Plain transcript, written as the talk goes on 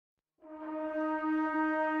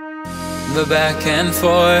The back and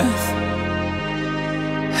forth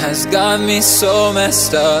has got me so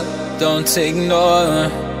messed up. Don't ignore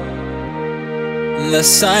the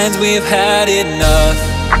signs. We've had enough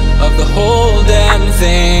of the whole damn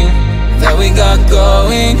thing that we got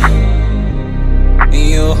going.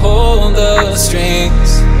 You hold the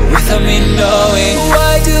strings without me knowing.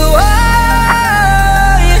 Why do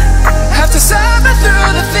I have to suffer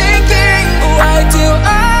through the thinking? Why do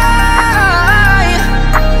I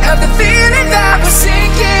have the feeling that we're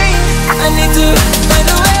sinking? I need to find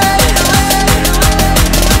a way.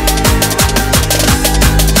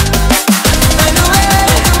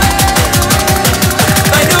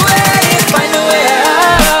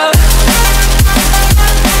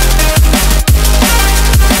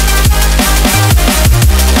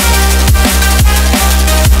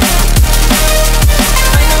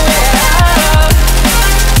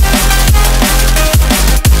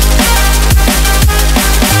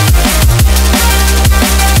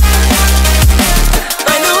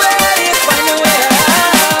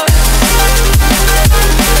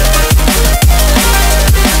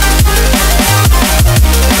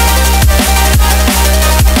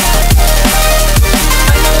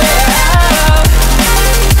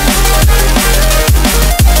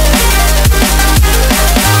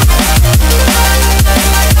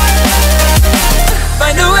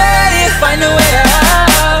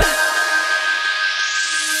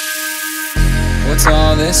 What's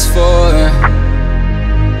all this for?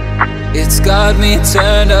 It's got me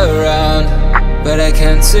turned around, but I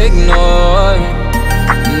can't ignore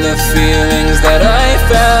the feelings that I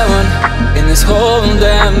found in this whole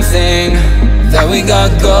damn thing that we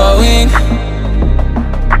got going.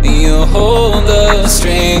 You hold the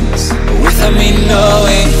strings without me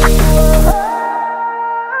knowing.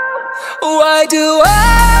 Why do I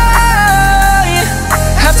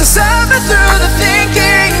have to suffer through the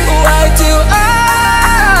thinking? Why do I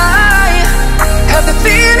have the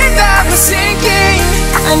feeling that we're sinking?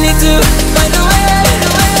 I need to